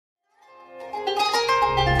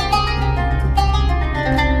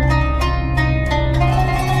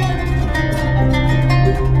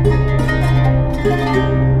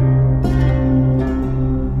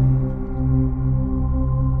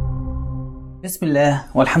بسم الله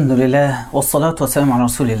والحمد لله والصلاة والسلام على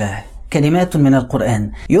رسول الله. كلمات من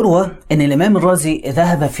القرآن. يروى أن الإمام الرازي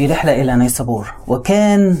ذهب في رحلة إلى نيسابور،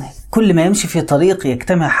 وكان كل ما يمشي في طريق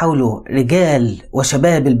يجتمع حوله رجال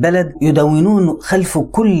وشباب البلد يدونون خلفه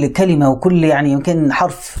كل كلمة وكل يمكن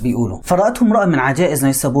حرف بيقوله. فرأته امرأة من عجائز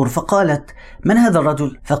نيسابور فقالت: من هذا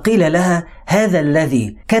الرجل؟ فقيل لها: هذا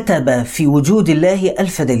الذي كتب في وجود الله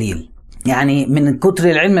 1000 دليل، يعني من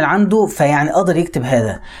كتر العلم اللي عنده قدر يكتب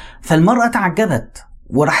هذا. فالمرأة تعجبت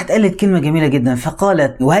وراحت قالت كلمة جميلة جدا،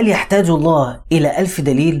 فقالت: وهل يحتاج الله إلى 1000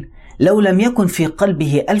 دليل؟ لو لم يكن في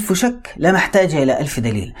قلبه 1000 شك لما احتاج إلى 1000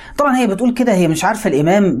 دليل. طبعا هي بتقول كده، هي مش عارفة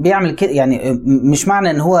الإمام بيعمل كده، مش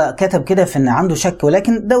معنى أن هو كتب كده في أن عنده شك،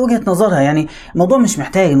 ولكن ده وجهة نظرها. الموضوع مش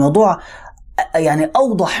محتاج، الموضوع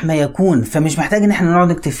أوضح ما يكون، فمش محتاج ان احنا نقعد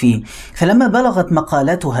نكتب فيه. فلما بلغت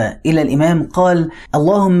مقالتها إلى الإمام قال: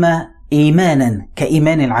 اللهم إيمانا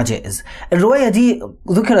كإيمان العجائز. الرواية دي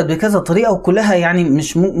ذكرت بكذا طريقة وكلها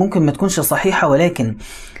مش ممكن ما تكونش صحيحة، ولكن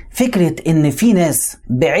فكرة ان في ناس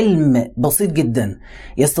بعلم بسيط جدا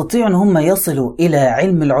يستطيعوا ان هم يصلوا الى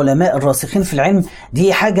علم العلماء الراسخين في العلم،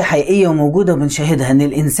 دي حاجة حقيقية وموجودة وبنشاهدها، ان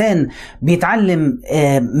الانسان بيتعلم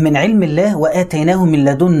من علم الله وآتيناه من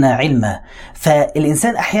لدنا علما.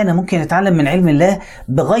 فالانسان احيانا ممكن يتعلم من علم الله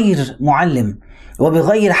بغير معلم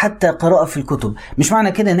وبغير حتى قراءة في الكتب. مش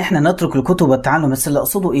معنى كده ان احنا نترك الكتب والتعلم، بس اللي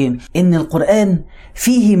اقصده ايه؟ ان القرآن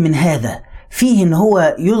فيه من هذا، فيه ان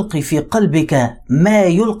هو يلقي في قلبك ما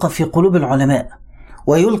يلقى في قلوب العلماء،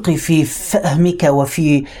 ويلقي في فهمك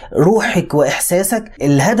وفي روحك وإحساسك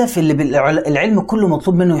الهدف اللي العلم كله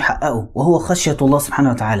مطلوب منه يحققه، وهو خشية الله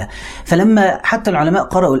سبحانه وتعالى. فلما حتى العلماء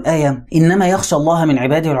قرأوا الآية إنما يخشى الله من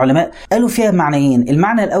عباده العلماء، قالوا فيها معنيين.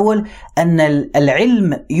 المعنى الأول أن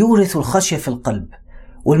العلم يورث الخشية في القلب،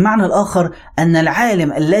 والمعنى الآخر أن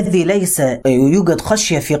العالم الذي ليس يوجد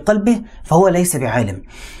خشية في قلبه فهو ليس بعالم.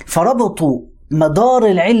 فربطوا مدار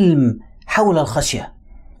العلم حول الخشية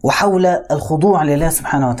وحول الخضوع لله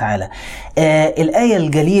سبحانه وتعالى. الآية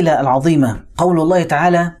الجليلة العظيمة قول الله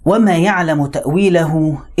تعالى: وما يعلم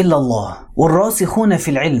تأويله إلا الله والراسخون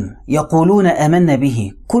في العلم يقولون آمنا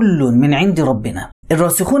به كل من عند ربنا.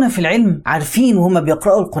 الراسخون في العلم عارفين وهم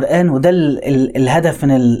بيقرأوا القرآن، وده الهدف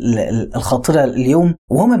من الخاطرة اليوم،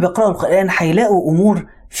 وهم بيقرأوا القرآن هيلاقوا أمور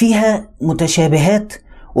فيها متشابهات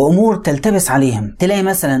وأمور تلتبس عليهم. تلاقي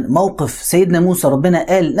مثلا موقف سيدنا موسى، ربنا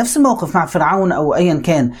قال نفس الموقف مع فرعون أو أيا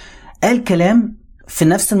كان، قال كلام في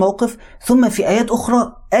نفس الموقف، ثم في آيات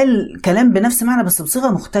أخرى قال كلام بنفس معنى بس بصيغة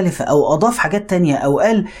مختلفة، أو أضاف حاجات تانية، أو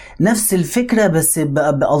قال نفس الفكرة بس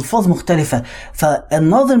بألفاظ مختلفة.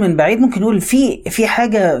 فالناظر من بعيد ممكن يقول في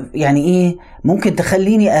حاجة ممكن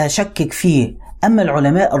تخليني أشكك فيه. أما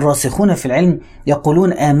العلماء الراسخون في العلم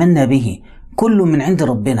يقولون آمنا به كل من عند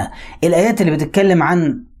ربنا. الآيات اللي بتتكلم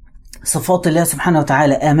عن صفات الله سبحانه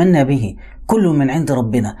وتعالى آمنا به كل من عند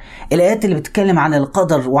ربنا. الآيات اللي بتتكلم عن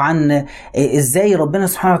القدر وعن إزاي ربنا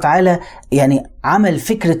سبحانه وتعالى عمل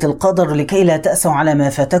فكرة القدر لكي لا تأسوا على ما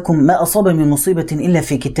فاتكم، ما أصاب من مصيبة إلا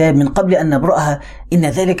في كتاب من قبل أن نبرأها إن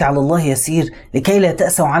ذلك على الله يسير، لكي لا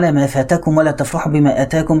تأسوا على ما فاتكم ولا تفرحوا بما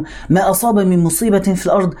آتاكم، ما أصاب من مصيبة في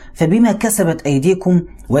الأرض فبما كسبت أيديكم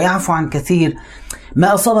ويعفو عن كثير،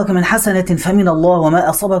 ما أصابك من حسنة فمن الله وما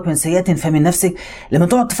أصابك من سيئة فمن نفسك. لما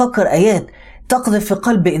تقعد تفكر آيات تقذف في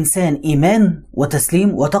قلب إنسان إيمان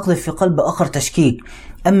وتسليم، وتقذف في قلب آخر تشكيك.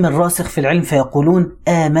 أما الراسخ في العلم فيقولون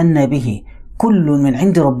آمنا به كل من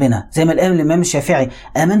عند ربنا، زي ما قال الإمام الشافعي: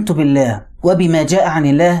 آمنت بالله وبما جاء عن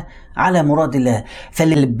الله على مراد الله.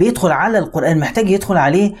 فاللي بيدخل على القرآن محتاج يدخل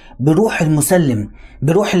عليه بروح المسلم،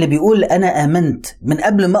 بروح اللي بيقول أنا آمنت من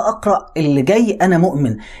قبل ما أقرأ اللي جاي، أنا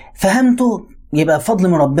مؤمن. فهمته يبقى فضل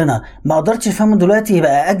من ربنا، ما قدرتش افهمه دلوقتي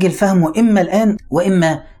يبقى أجل فهمه إما الآن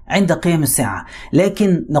وإما عند قيام الساعة.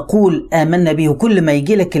 لكن نقول آمنا به، وكل ما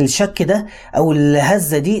يجي لك الشك ده أو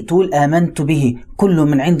الهزة دي تقول آمنت به كل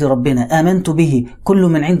من عند ربنا، آمنت به كل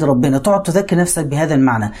من عند ربنا، تقعد تذكر نفسك بهذا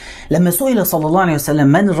المعنى. لما سئل صلى الله عليه وسلم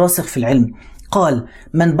من الراسخ في العلم، قال: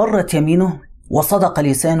 من برت يمينه وصدق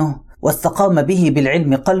لسانه واستقام به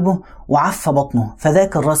بالعلم قلبه وعف بطنه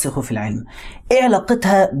فذاك الراسخ في العلم. إيه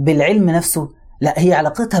علاقتها بالعلم نفسه؟ لا، هي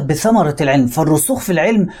علاقتها بثمرة العلم. فالرسوخ في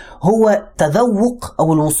العلم هو تذوق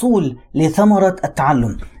أو الوصول لثمرة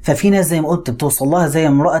التعلم. ففي ناس زي ما قلت بتوصل لها زي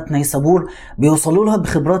امرأة نيسابور، بيوصلوا لها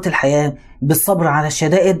بخبرات الحياة، بالصبر على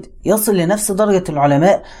الشدائد، يصل لنفس درجة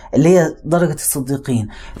العلماء اللي هي درجة الصديقين.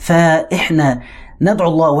 فإحنا ندعو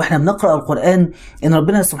الله وإحنا بنقرأ القرآن إن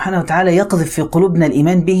ربنا سبحانه وتعالى يقذف في قلوبنا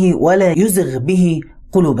الإيمان به ولا يزغ به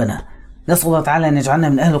قلوبنا. نسأل الله تعالى أن يجعلنا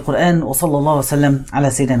من أهل القرآن. وصلى الله وسلم على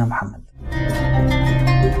سيدنا محمد.